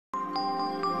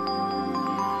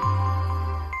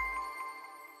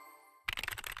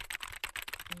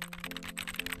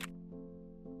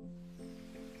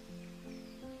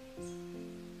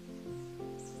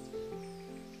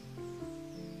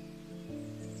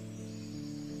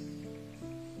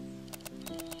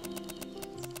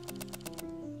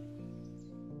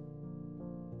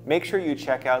Make sure you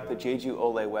check out the Jeju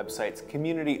Olle website's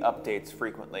community updates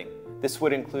frequently. This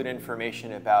would include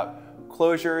information about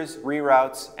closures,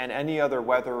 reroutes, and any other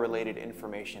weather-related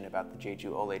information about the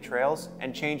Jeju Olle Trails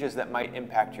and changes that might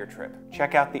impact your trip.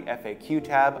 Check out the FAQ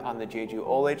tab on the Jeju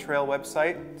Olle Trail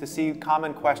website to see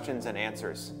common questions and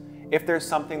answers. If there's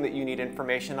something that you need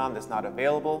information on that's not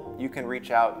available, you can reach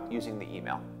out using the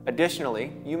email.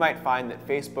 Additionally, you might find that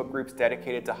Facebook groups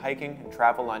dedicated to hiking and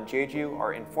travel on Jeju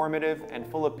are informative and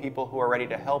full of people who are ready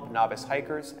to help novice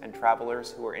hikers and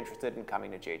travelers who are interested in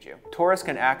coming to Jeju. Tourists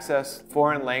can access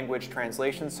foreign language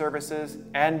translation services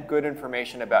and good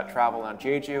information about travel on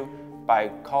Jeju by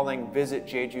calling Visit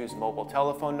Jeju's mobile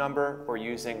telephone number or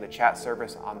using the chat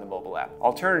service on the mobile app.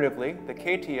 Alternatively, the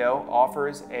KTO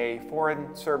offers a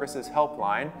foreign services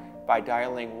helpline by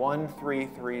dialing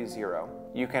 1330.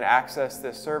 You can access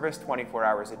this service 24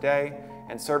 hours a day,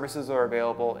 and services are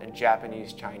available in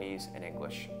Japanese, Chinese, and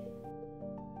English.